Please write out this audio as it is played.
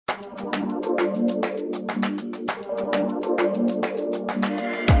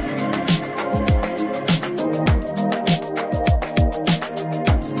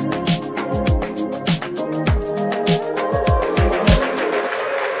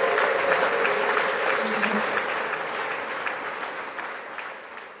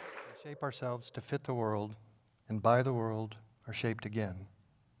Ourselves to fit the world, and by the world are shaped again.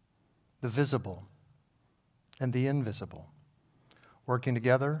 The visible and the invisible, working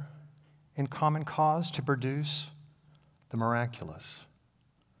together in common cause to produce the miraculous.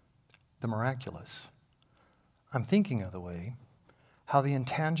 The miraculous. I'm thinking of the way how the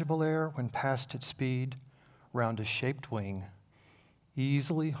intangible air, when passed at speed round a shaped wing,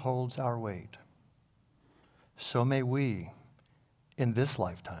 easily holds our weight. So may we, in this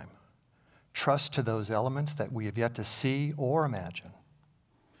lifetime, trust to those elements that we have yet to see or imagine,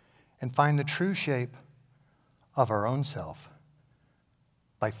 and find the true shape of our own self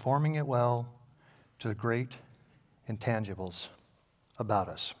by forming it well to the great intangibles about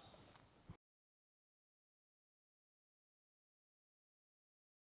us.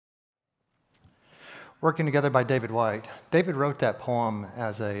 Working Together by David White. David wrote that poem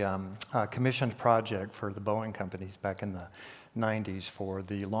as a commissioned project for the Boeing companies back in the 90s for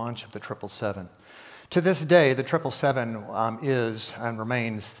the launch of the 777. To this day, the 777 is and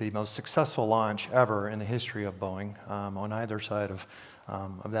remains the most successful launch ever in the history of Boeing on either side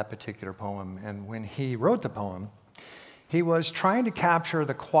of that particular poem. And when he wrote the poem, he was trying to capture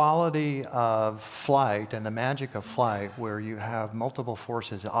the quality of flight and the magic of flight where you have multiple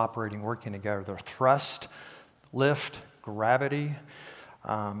forces operating, working together. The thrust, lift, gravity,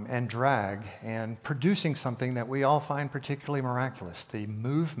 and drag, and producing something that we all find particularly miraculous, the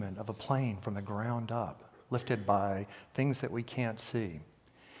movement of a plane from the ground up, lifted by things that we can't see.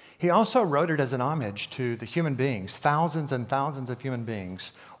 He also wrote it as an homage to the human beings, thousands and thousands of human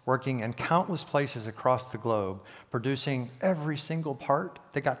beings working in countless places across the globe, producing every single part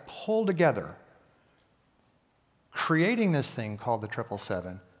that got pulled together, creating this thing called the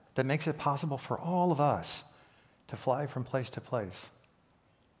 777 that makes it possible for all of us to fly from place to place.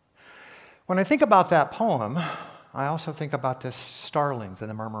 When I think about that poem, I also think about the starlings and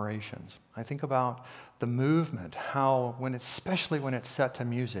the murmurations. I think about the movement, how, especially when it's set to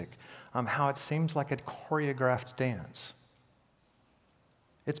music, how it seems like a choreographed dance.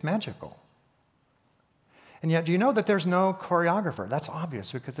 It's magical. And yet, do you know that there's no choreographer? That's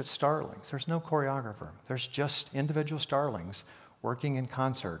obvious because it's starlings. There's no choreographer. There's just individual starlings working in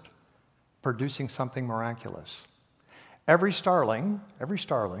concert, producing something miraculous. Every starling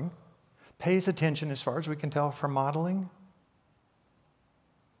pays attention, as far as we can tell from modeling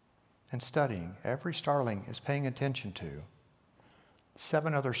and studying. Every starling is paying attention to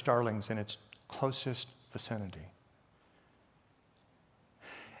 7 other starlings in its closest vicinity.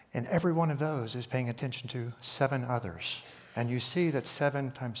 And every one of those is paying attention to 7 others. And you see that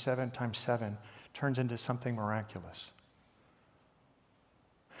 7 times 7 times 7 turns into something miraculous.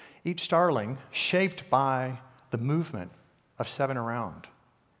 Each starling shaped by the movement of 7 around.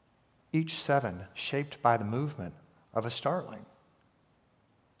 Each 7 shaped by the movement of a starling.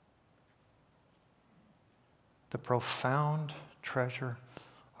 The profound treasure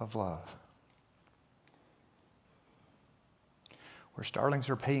of love. Where starlings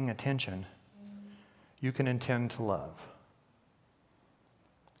are paying attention, you can intend to love.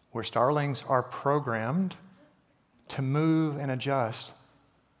 Where starlings are programmed to move and adjust,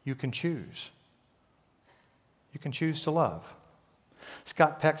 you can choose. You can choose to love.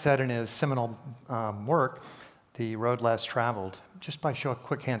 Scott Peck said in his seminal work, The Road Less Traveled, just by show of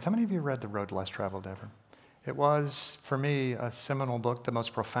quick hands, how many of you read The Road Less Traveled ever? It was, for me, a seminal book, the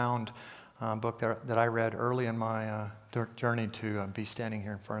most profound book that I read early in my journey to be standing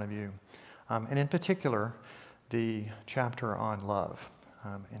here in front of you. And in particular, the chapter on love.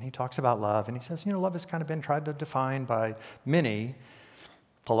 And he talks about love, and he says, love has kind of been tried to define by many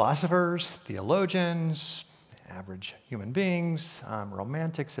philosophers, theologians, average human beings,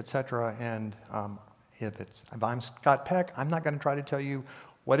 romantics, etc. And if I'm Scott Peck, I'm not going to try to tell you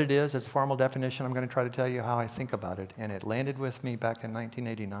what it is as a formal definition. I'm going to try to tell you how I think about it. And it landed with me back in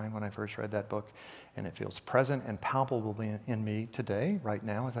 1989 when I first read that book, and it feels present and palpable in me today, right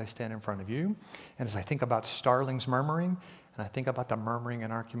now, as I stand in front of you. And as I think about starlings murmuring, and I think about the murmuring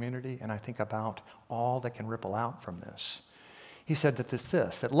in our community, and I think about all that can ripple out from this. He said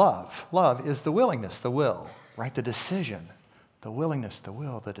that love is the willingness, the will, right? The decision, the willingness, the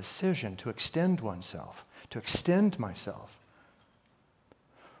will, the decision to extend oneself, to extend myself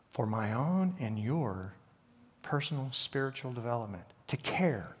for my own and your personal spiritual development, to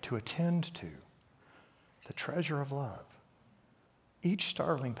care, to attend to the treasure of love. each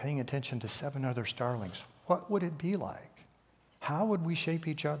starling paying attention to 7 other starlings, what would it be like? How would we shape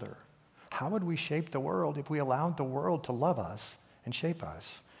each other? How would we shape the world if we allowed the world to love us and shape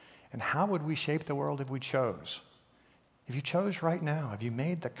us? And how would we shape the world if we chose? If you chose right now, if you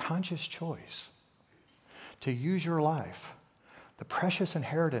made the conscious choice to use your life, the precious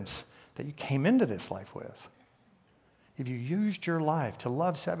inheritance that you came into this life with, if you used your life to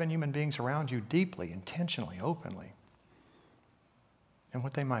love 7 human beings around you deeply, intentionally, openly, and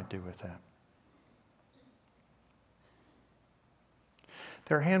what they might do with that.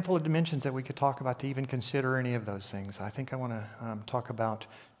 There are a handful of dimensions that we could talk about to even consider any of those things. I think I want to talk about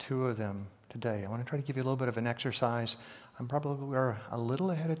 2 of them today. I want to try to give you a little bit of an exercise. I'm probably a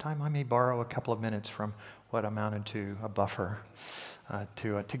little ahead of time. I may borrow a couple of minutes from what amounted to a buffer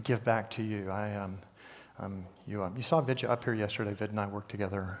to give back to you. You saw Vid up here yesterday. Vid and I worked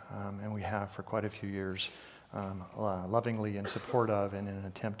together, and we have for quite a few years, lovingly in support of and in an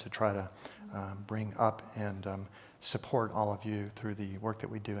attempt to try to bring up and support all of you through the work that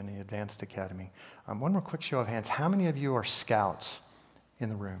we do in the Advanced Academy. One more quick show of hands. How many of you are scouts in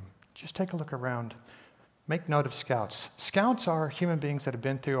the room? Just take a look around. Make note of scouts. Scouts are human beings that have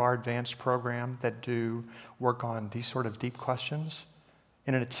been through our advanced program that do work on these sort of deep questions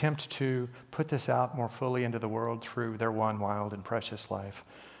in an attempt to put this out more fully into the world through their one wild and precious life.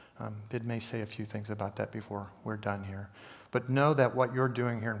 Vid may say a few things about that before we're done here. But know that what you're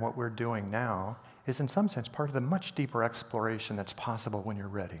doing here and what we're doing now is in some sense part of the much deeper exploration that's possible when you're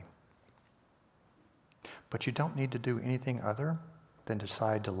ready. But you don't need to do anything other than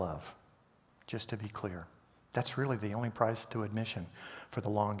decide to love, just to be clear. That's really the only price to admission for the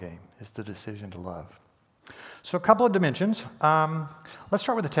long game, is the decision to love. So a couple of dimensions. Let's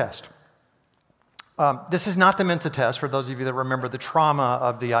start with the test. This is not the Mensa test, for those of you that remember the trauma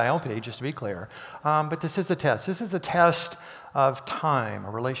of the ILP, just to be clear. But this is a test. This is a test of time, a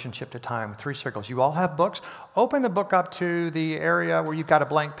relationship to time with 3 circles. You all have books. Open the book up to the area where you've got a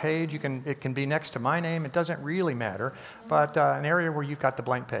blank page. It can be next to my name. It doesn't really matter, but an area where you've got the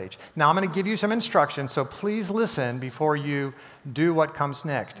blank page. Now, I'm going to give you some instructions, so please listen before you do what comes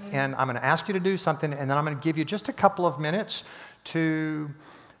next. And I'm going to ask you to do something, and then I'm going to give you just a couple of minutes to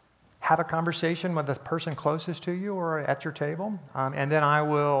have a conversation with the person closest to you or at your table, and then I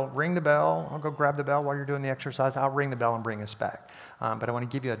will ring the bell. I'll go grab the bell while you're doing the exercise. I'll ring the bell and bring us back. But I want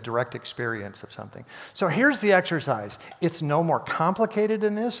to give you a direct experience of something. So here's the exercise. It's no more complicated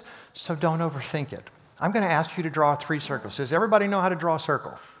than this, so don't overthink it. I'm going to ask you to draw 3 circles. Does everybody know how to draw a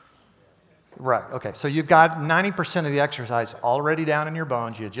circle? Right, okay, so you've got 90% of the exercise already down in your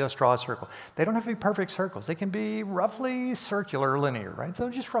bones. You just draw a circle. They don't have to be perfect circles. They can be roughly circular or linear, right? So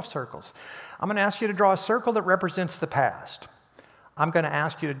just rough circles. I'm going to ask you to draw a circle that represents the past. I'm going to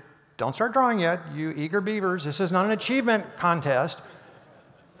ask you to, don't start drawing yet, you eager beavers. This is not an achievement contest.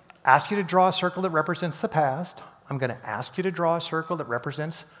 Ask you to draw a circle that represents the past. I'm going to ask you to draw a circle that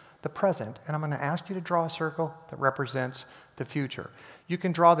represents the present, and I'm going to ask you to draw a circle that represents the future. You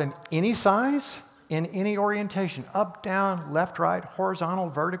can draw them any size, in any orientation, up, down, left, right, horizontal,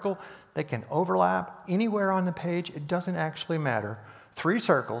 vertical. They can overlap anywhere on the page. It doesn't actually matter. 3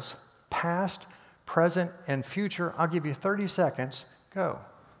 circles, past, present, and future. I'll give you 30 seconds. Go.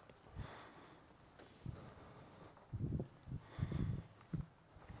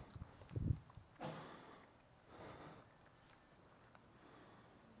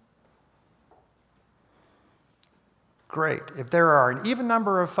 Great. If there are an even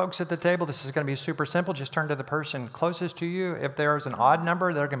number of folks at the table, this is going to be super simple. Just turn to the person closest to you. If there's an odd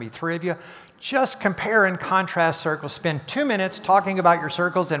number, there are going to be 3 of you. Just compare and contrast circles. Spend 2 minutes talking about your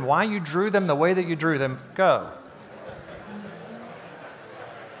circles and why you drew them the way that you drew them. Go.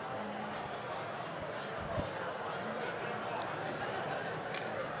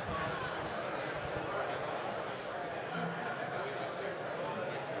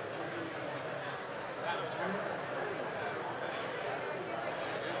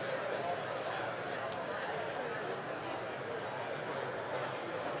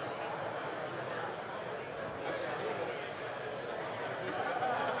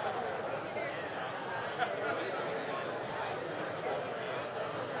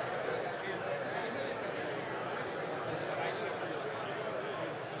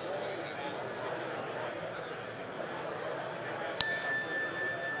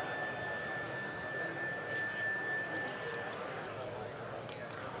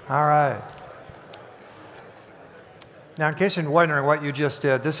 All right. Now, in case you're wondering what you just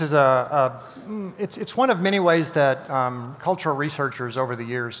did, this is it's one of many ways that cultural researchers over the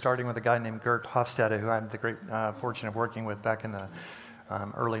years, starting with a guy named Gert Hofstede, who I had the great fortune of working with back in the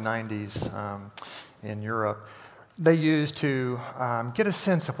early 90s in Europe, they use to get a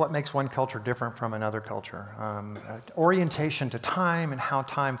sense of what makes one culture different from another culture. Orientation to time and how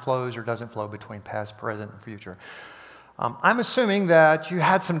time flows or doesn't flow between past, present, and future. I'm assuming that you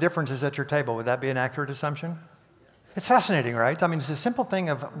had some differences at your table. Would that be an accurate assumption? It's fascinating, right? I mean, it's a simple thing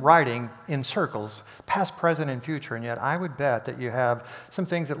of writing in circles, past, present, and future, and yet I would bet that you have some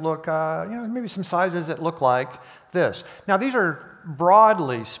things that look, maybe some sizes that look like this. Now, these are,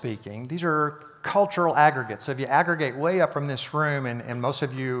 broadly speaking, these are cultural aggregates. So if you aggregate way up from this room, and most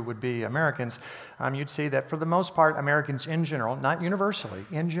of you would be Americans, you'd see that for the most part, Americans in general, not universally,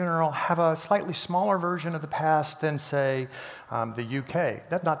 in general, have a slightly smaller version of the past than, say, the UK.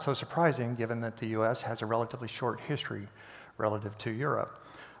 That's not so surprising, given that the US has a relatively short history relative to Europe.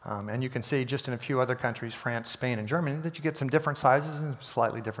 And you can see just in a few other countries, France, Spain, and Germany, that you get some different sizes and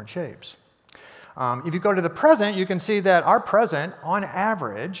slightly different shapes. If you go to the present, you can see that our present, on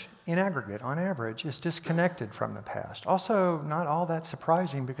average, in aggregate, on average, is disconnected from the past. Also, not all that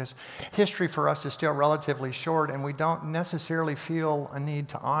surprising because history for us is still relatively short and we don't necessarily feel a need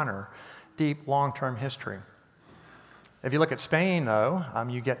to honor deep, long-term history. If you look at Spain, though,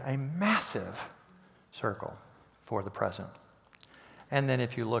 you get a massive circle for the present. And then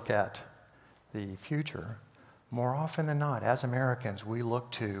if you look at the future, more often than not, as Americans, we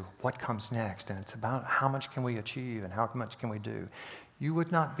look to what comes next, and it's about how much can we achieve and how much can we do. You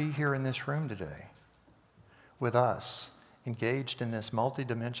would not be here in this room today with us, engaged in this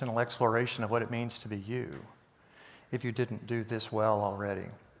multidimensional exploration of what it means to be you, if you didn't do this well already.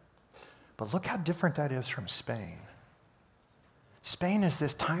 But look how different that is from Spain. Spain is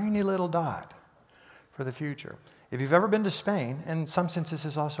this tiny little dot for the future. If you've ever been to Spain, and in some sense this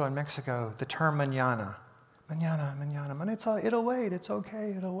is also in Mexico, the term mañana, it'll wait, it's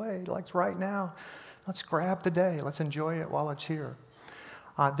okay, it'll wait. Like right now, let's grab the day, let's enjoy it while it's here.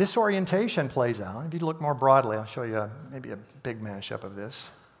 This orientation plays out. If you look more broadly, I'll show you maybe a big mashup of this.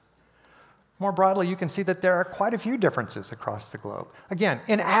 More broadly, you can see that there are quite a few differences across the globe. Again,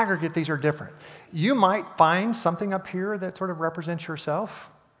 in aggregate, these are different. You might find something up here that sort of represents yourself.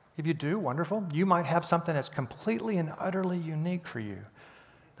 If you do, wonderful. You might have something that's completely and utterly unique for you.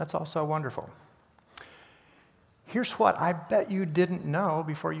 That's also wonderful. Here's what I bet you didn't know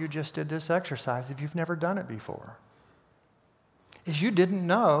before you just did this exercise, if you've never done it before, is you didn't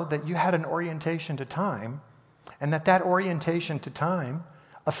know that you had an orientation to time, and that orientation to time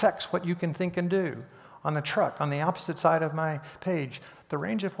affects what you can think and do. On the truck, on the opposite side of my page, the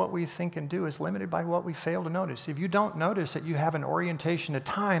range of what we think and do is limited by what we fail to notice. If you don't notice that you have an orientation to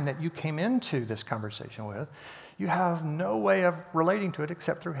time that you came into this conversation with, you have no way of relating to it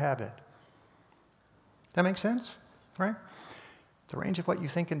except through habit. That make sense? Right? The range of what you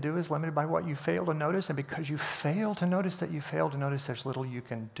think and do is limited by what you fail to notice, and because you fail to notice that you fail to notice, there's little you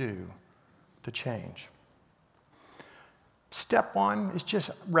can do to change. Step one is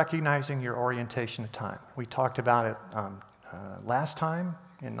just recognizing your orientation to time. We talked about it last time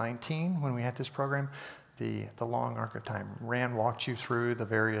in 19 when we had this program, the long arc of time. Rand walked you through the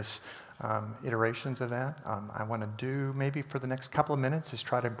various iterations of that. I want to do, maybe for the next couple of minutes, is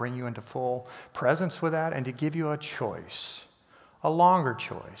try to bring you into full presence with that and to give you a choice, a longer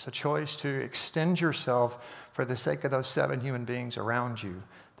choice, a choice to extend yourself for the sake of those 7 human beings around you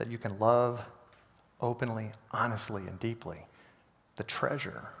that you can love openly, honestly, and deeply. The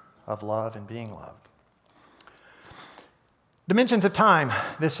treasure of love and being loved. Dimensions of time.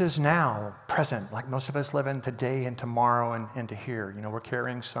 This is now, present, like most of us live in today and tomorrow and to here. You know, we're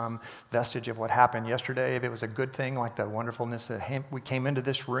carrying some vestige of what happened yesterday. If it was a good thing, like the wonderfulness that we came into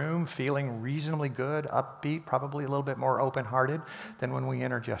this room feeling reasonably good, upbeat, probably a little bit more open-hearted than when we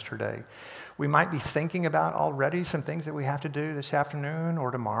entered yesterday. We might be thinking about already some things that we have to do this afternoon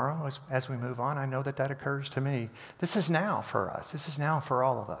or tomorrow as we move on. I know that that occurs to me. This is now for us. This is now for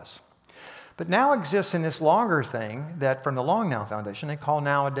all of us. But now exists in this longer thing that from the Long Now Foundation they call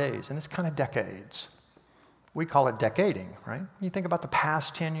nowadays, and it's kind of decades. We call it decading, right? You think about the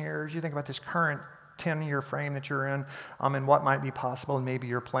past 10 years, you think about this current 10-year frame that you're in, and what might be possible, and maybe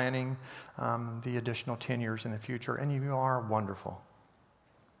you're planning the additional 10 years in the future, and you are wonderful.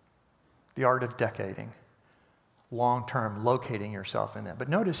 The art of decading, long-term, locating yourself in that. But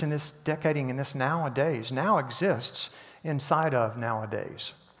notice in this decading, in this nowadays, now exists inside of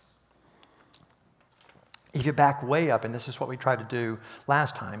nowadays. If you back way up, and this is what we tried to do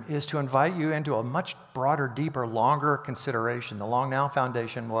last time, is to invite you into a much broader, deeper, longer consideration. The Long Now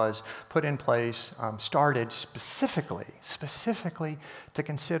Foundation was put in place, started specifically to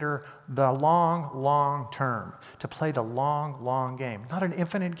consider the long term, to play the long game. Not an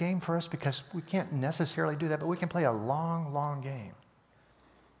infinite game for us because we can't necessarily do that, but we can play a long game.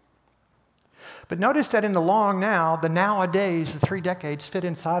 But notice that in the long now, the nowadays, the 3 decades fit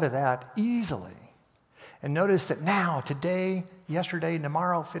inside of that easily. And notice that now, today, yesterday, and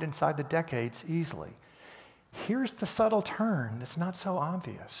tomorrow fit inside the decades easily. Here's the subtle turn that's not so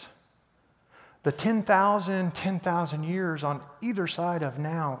obvious. The 10,000 years on either side of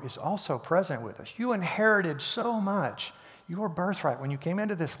now is also present with us. You inherited so much. Your birthright, when you came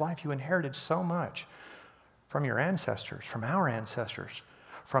into this life, you inherited so much from your ancestors, from our ancestors,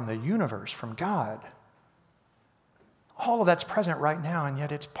 from the universe, from God. All of that's present right now, and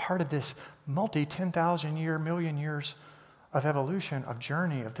yet it's part of this multi-10,000 year, million years of evolution, of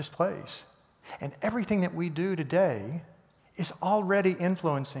journey of this place. And everything that we do today is already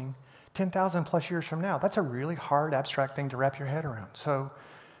influencing 10,000 plus years from now. That's a really hard, abstract thing to wrap your head around. So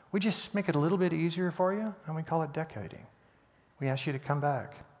we just make it a little bit easier for you, and we call it decading. We ask you to come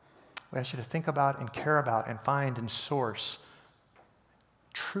back. We ask you to think about and care about and find and source,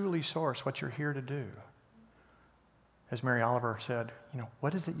 truly source what you're here to do. As Mary Oliver said,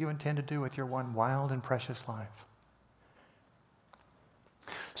 what is it you intend to do with your one wild and precious life?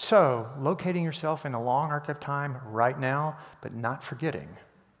 So, locating yourself in a long arc of time right now, but not forgetting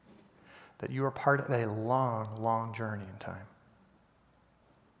that you are part of a long, long journey in time.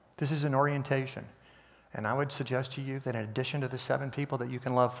 This is an orientation. And I would suggest to you that in addition to the 7 people that you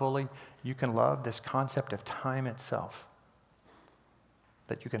can love fully, you can love this concept of time itself.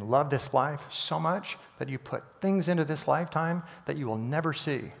 That you can love this life so much that you put things into this lifetime that you will never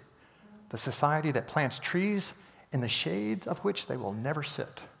see. The society that plants trees in the shades of which they will never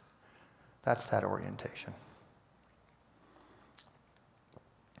sit. That's that orientation.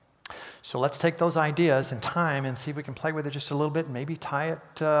 So let's take those ideas and time and see if we can play with it just a little bit and maybe tie it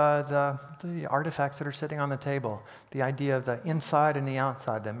to the artifacts that are sitting on the table. The idea of the inside and the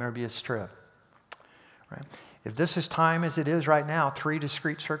outside, that Möbius strip. Right? If this is time as it is right now, 3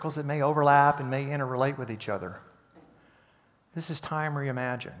 discrete circles that may overlap and may interrelate with each other. This is time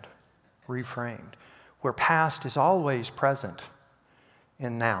reimagined, reframed, where past is always present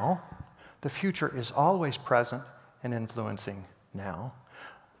in now. The future is always present and influencing now.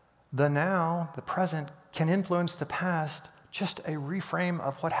 The now, the present, can influence the past. Just a reframe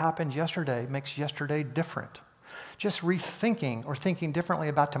of what happened yesterday makes yesterday different. Just rethinking or thinking differently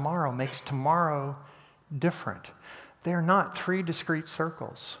about tomorrow makes tomorrow different. They're not 3 discrete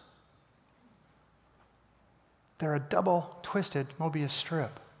circles. They're a double twisted Möbius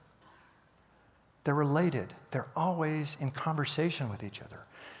strip. They're related. They're always in conversation with each other.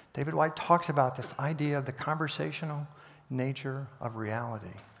 David White talks about this idea of the conversational nature of reality.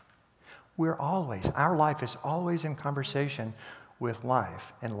 Our life is always in conversation with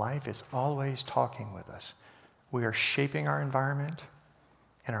life, and life is always talking with us. We are shaping our environment,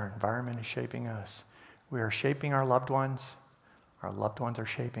 and our environment is shaping us. We are shaping our loved ones are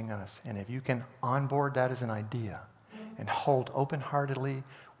shaping us. And if you can onboard that as an idea and hold open-heartedly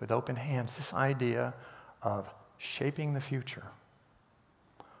with open hands this idea of shaping the future,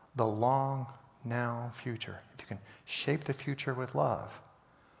 the long now future, if you can shape the future with love,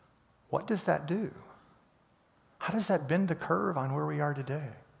 what does that do? How does that bend the curve on where we are today?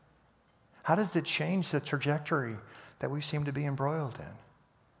 How does it change the trajectory that we seem to be embroiled in?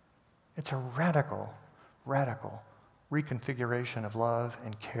 It's a radical, radical reconfiguration of love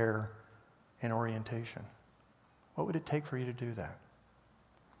and care and orientation. What would it take for you to do that?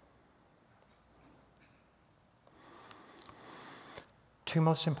 Two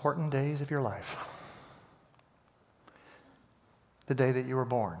most important days of your life. The day that you were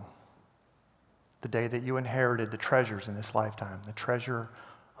born. The day that you inherited the treasures in this lifetime. The treasure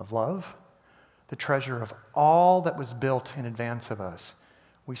of love. The treasure of all that was built in advance of us.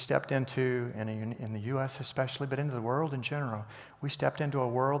 We stepped into, and in the U.S. especially, but into the world in general, we stepped into a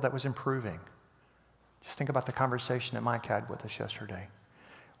world that was improving. Just think about the conversation that Mike had with us yesterday.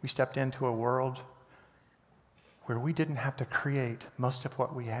 We stepped into a world where we didn't have to create most of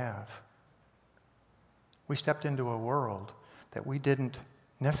what we have. We stepped into a world that we didn't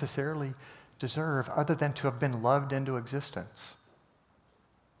necessarily deserve other than to have been loved into existence.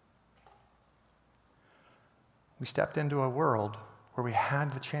 We stepped into a world where we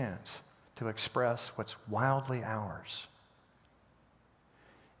had the chance to express what's wildly ours.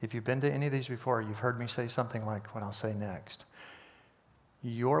 If you've been to any of these before, you've heard me say something like what I'll say next.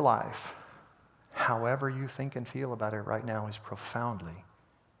 Your life, however you think and feel about it right now, is profoundly,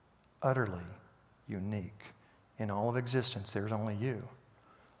 utterly unique. In all of existence, there's only you.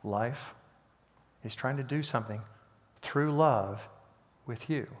 Life is trying to do something through love with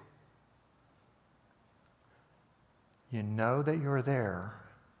you. You know that you're there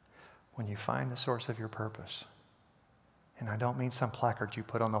when you find the source of your purpose. And I don't mean some placard you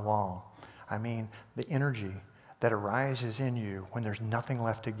put on the wall. I mean the energy that arises in you when there's nothing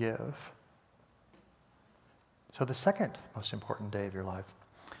left to give. So the second most important day of your life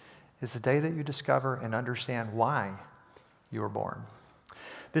is the day that you discover and understand why you were born.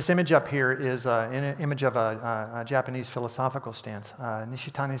 This image up here is an image of a Japanese philosophical stance.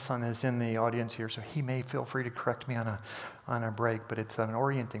 Nishitani-san is in the audience here, so he may feel free to correct me on a break, but it's an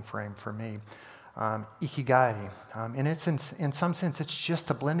orienting frame for me. Ikigai. And it's in some sense, it's just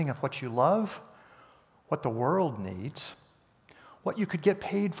the blending of what you love, what the world needs, what you could get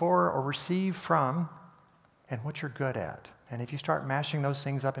paid for or receive from, and what you're good at. And if you start mashing those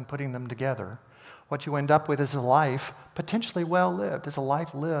things up and putting them together, what you end up with is a life potentially well lived, is a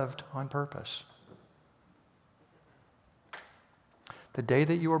life lived on purpose. The day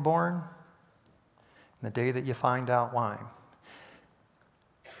that you were born, and the day that you find out why.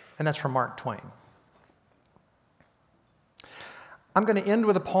 And that's from Mark Twain. I'm going to end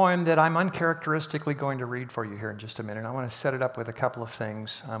with a poem that I'm uncharacteristically going to read for you here in just a minute. I want to set it up with a couple of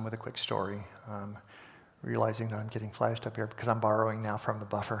things, with a quick story, realizing that I'm getting flashed up here because I'm borrowing now from the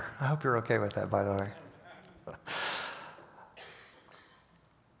buffer. I hope you're okay with that, by the way.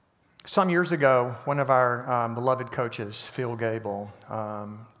 Some years ago, one of our beloved coaches, Phil Gable,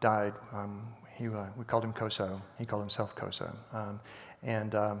 died. We called him Koso. He called himself Koso.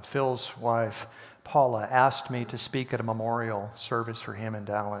 And Phil's wife, Paula, asked me to speak at a memorial service for him in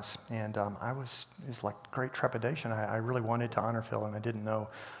Dallas. And it was like great trepidation. I really wanted to honor Phil, and I didn't know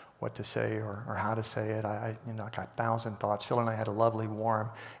what to say or how to say it. I got 1,000 thoughts. Phil and I had a lovely, warm,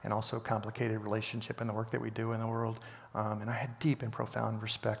 and also complicated relationship in the work that we do in the world. And I had deep and profound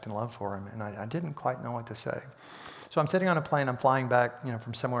respect and love for him, and I didn't quite know what to say. So I'm sitting on a plane. I'm flying back,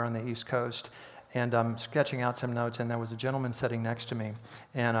 from somewhere on the East Coast, and I'm sketching out some notes, and there was a gentleman sitting next to me,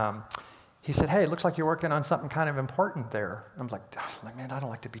 and he said, "Hey, it looks like you're working on something kind of important there." I'm like, "Man, I don't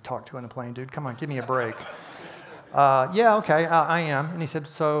like to be talked to on a plane, dude. Come on, give me a break." "Yeah, okay, I am." And he said,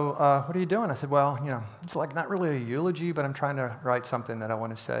 "So what are you doing?" I said, "Well, it's like not really a eulogy, but I'm trying to write something that I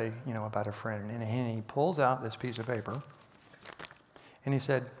want to say, about a friend." And he pulls out this piece of paper, and he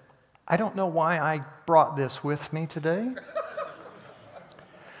said, "I don't know why I brought this with me today,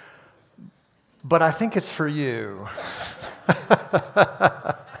 but I think it's for you."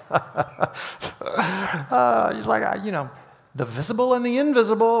 He's like, the visible and the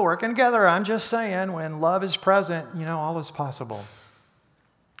invisible working together. I'm just saying, when love is present, all is possible.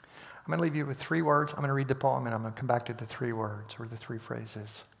 I'm going to leave you with 3 words. I'm going to read the poem, and I'm going to come back to the 3 words or the 3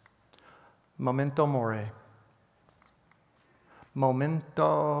 phrases. Momento more.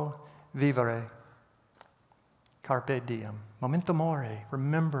 Momento vivere. Carpe diem. Momento more.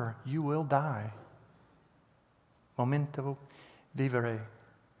 Remember, you will die. Momento vivere.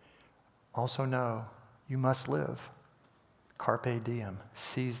 Also know you must live. Carpe diem.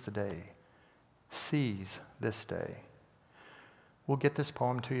 Seize the day. Seize this day. We'll get this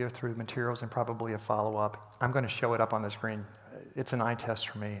poem to you through materials and probably a follow-up. I'm going to show it up on the screen. It's an eye test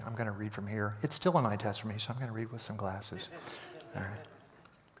for me. I'm going to read from here. It's still an eye test for me, so I'm going to read with some glasses. All right.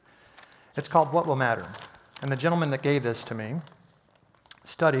 It's called What Will Matter. And the gentleman that gave this to me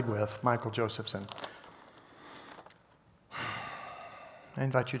studied with Michael Josephson. I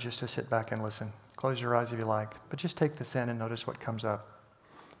invite you just to sit back and listen. Close your eyes if you like, but just take this in and notice what comes up.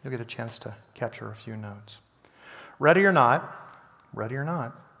 You'll get a chance to capture a few notes. Ready or not,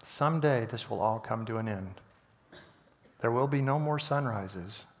 someday this will all come to an end. There will be no more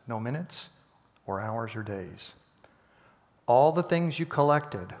sunrises, no minutes or hours or days. All the things you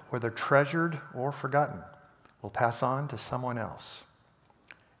collected, whether treasured or forgotten, will pass on to someone else.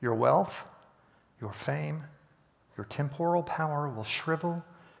 Your wealth, your fame, your temporal power will shrivel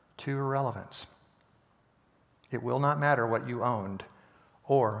to irrelevance. It will not matter what you owned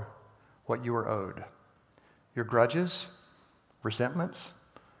or what you were owed. Your grudges, resentments,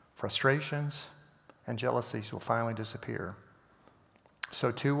 frustrations, and jealousies will finally disappear. So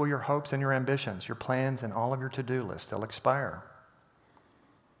too will your hopes and your ambitions, your plans and all of your to-do lists. They'll expire.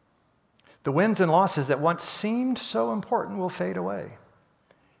 The wins and losses that once seemed so important will fade away.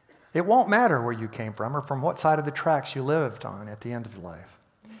 It won't matter where you came from or from what side of the tracks you lived on at the end of your life.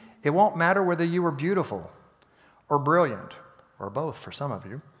 It won't matter whether you were beautiful or brilliant, or both for some of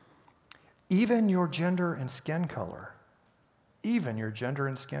you. Even your gender and skin color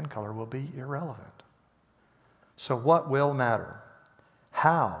will be irrelevant. So what will matter?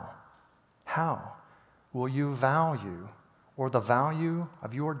 How will you value, or the value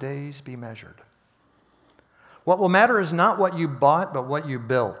of your days be measured? What will matter is not what you bought, but what you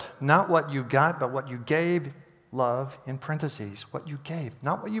built. Not what you got, but what you gave. Love, in parentheses, what you gave.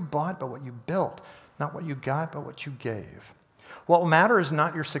 Not what you bought, but what you built. Not what you got, but what you gave. What will matter is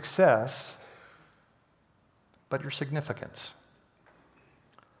not your success, but your significance.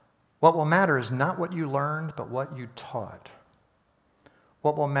 What will matter is not what you learned, but what you taught.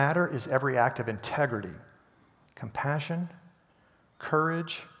 What will matter is every act of integrity, compassion,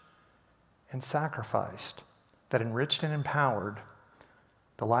 courage, and sacrifice that enriched and empowered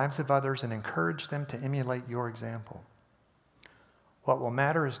the lives of others and encouraged them to emulate your example. What will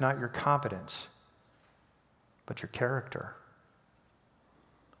matter is not your competence, but your character.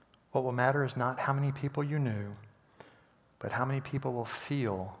 What will matter is not how many people you knew, but how many people will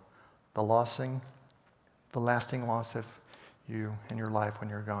feel the lasting loss of you and your life when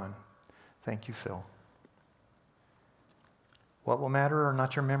you're gone. Thank you, Phil. What will matter are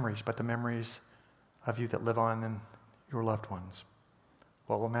not your memories, but the memories of you that live on in your loved ones.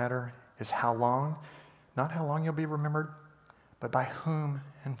 What will matter is how long, not how long you'll be remembered, but by whom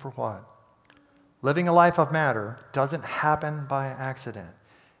and for what. Living a life of matter doesn't happen by accident.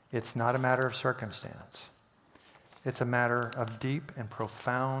 It's not a matter of circumstance. It's a matter of deep and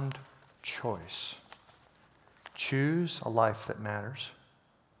profound choice. Choose a life that matters.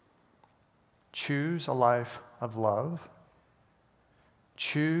 Choose a life of love.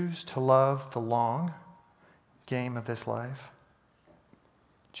 Choose to love the long game of this life.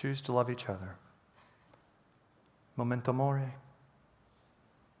 Choose to love each other. Memento mori.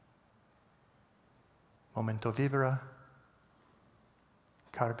 Momento vivere.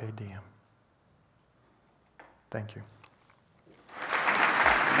 Carpe diem. Thank you.